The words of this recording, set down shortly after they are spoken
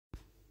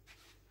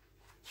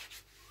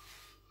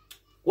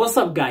What's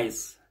up,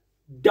 guys?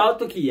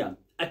 Daughter Kia,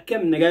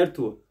 akkam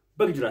nagartu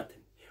bagjurat.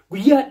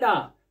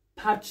 Guyyaadha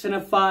part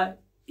shanaffaa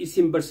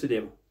isin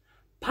barsideema.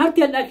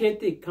 Partii addaa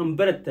keessatti kan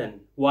baratan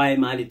waa'ee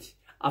maaliiti?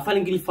 Afaan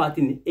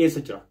Ingiliffaatiin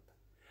eessa jiraata?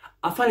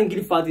 Afaan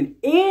Ingiliffaatiin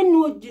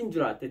eenyu wajjin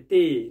jiraata?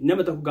 Tee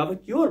nama tokko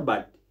gaafachuu yoo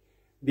barbaadde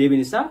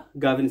deebiin isaa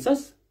gaafin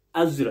isaas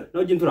as jira na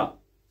wajjin tura.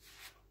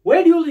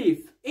 Where do you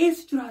live?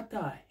 Eessa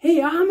jiraata?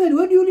 Hey Ahmed,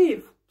 where do you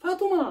live?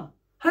 Fatuma,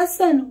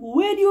 Hassan,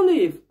 where do you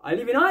live? I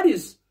live in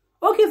Addis.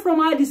 Okay, from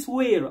Addis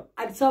where?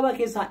 Addis Ababa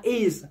keessa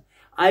is.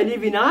 I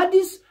live in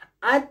Addis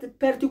at a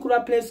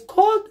particular place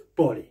called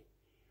Bole.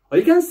 Or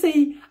you can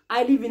say,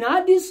 I live in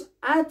Addis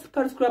at a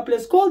particular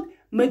place called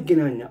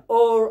Magenanya.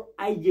 Or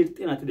I get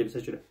in at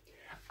the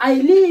I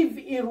live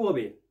in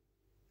Robe.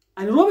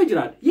 And Robe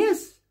Gerard.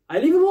 Yes, I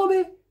live in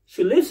Robe.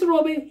 She lives in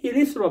Robe. He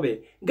lives in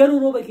Robe. Garu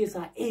Robe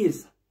kesa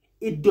is.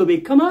 It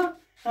dobe kama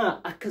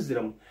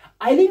akaziram.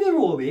 I live in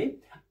Robe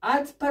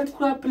at a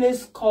particular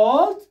place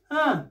called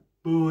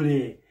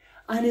Bole.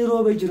 And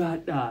Robe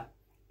Gerard.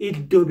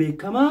 It dobe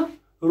kama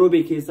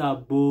Robe kesa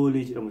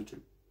Bole Jiramuchu.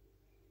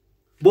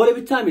 Bole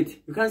bitamit.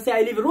 You can say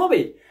I live in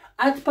Robe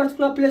at a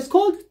particular place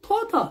called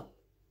Total.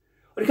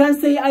 Or you can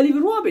say I live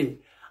in Robe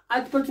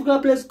at a particular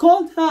place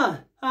called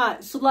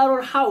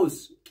Slaughter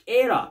House.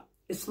 Era.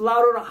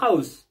 Slaughter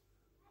House.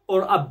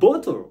 Or a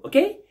bottle.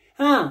 Okay?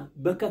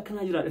 Baka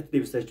kanajira at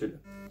the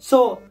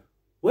So,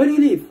 where do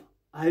you live?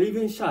 I live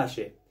in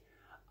Shashe.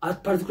 At a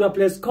particular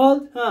place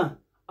called a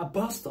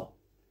Boston.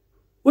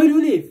 Where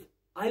do you live?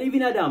 I live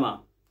in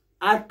Adama.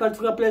 At a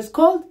particular place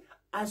called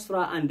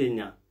Asra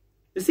Andenya.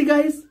 You see,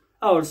 guys?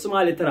 Our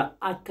Somali Tara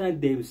Akan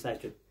David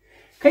Sachet.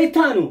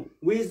 Kaitanu,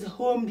 with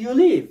whom do you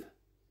live?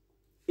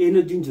 In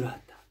a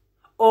Jinjurata.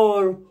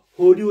 Or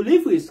who do you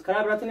live with? Who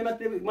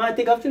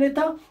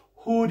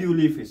do you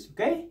live with?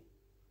 Okay?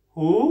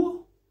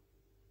 Who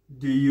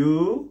do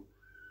you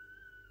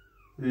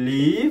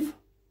live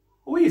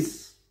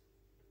with?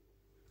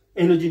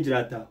 In a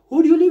Jinjurata.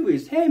 Who do you live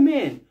with? Hey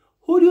man,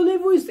 who do you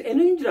live with? In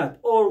a Jinjurat.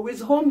 Or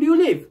with whom do you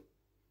live?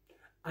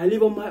 I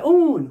live on my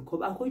own.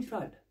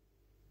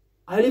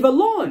 I live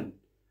alone.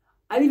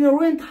 I live in a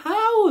rent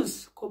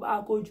house.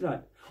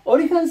 Or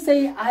you can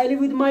say, I live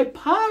with my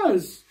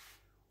parents.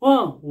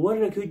 Or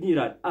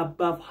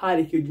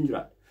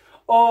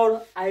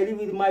I live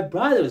with my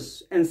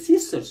brothers and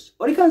sisters.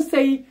 Or you can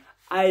say,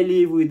 I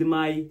live with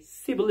my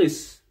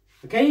siblings.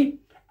 Okay?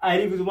 I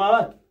live with my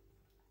what?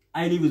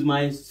 I live with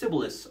my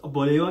siblings. I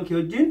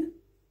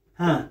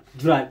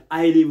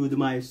live with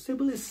my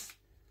siblings.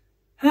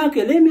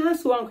 Okay, let me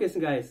ask you one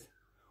question, guys.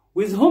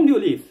 With whom do you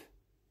live?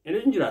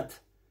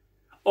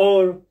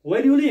 Or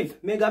where do you live?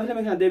 Where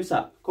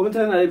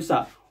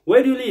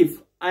do you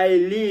live? I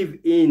live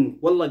in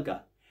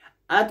Wallaga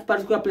at a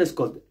particular place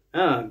called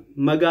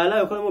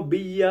Magala Yokonomo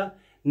Biya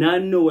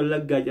Nano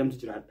Wallaga Jam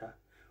Jirata.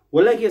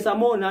 Wallaga is a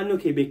more Nano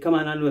Kebe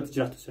Kama Nano at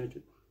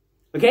Jirata.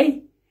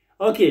 Okay?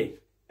 Okay.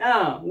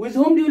 With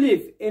whom do you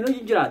live? In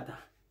Jirata.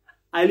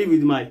 I live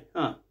with my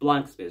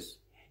blank space.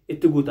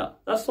 Ituguta.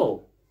 That's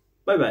all.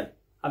 Bye bye.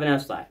 Have a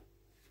nice time.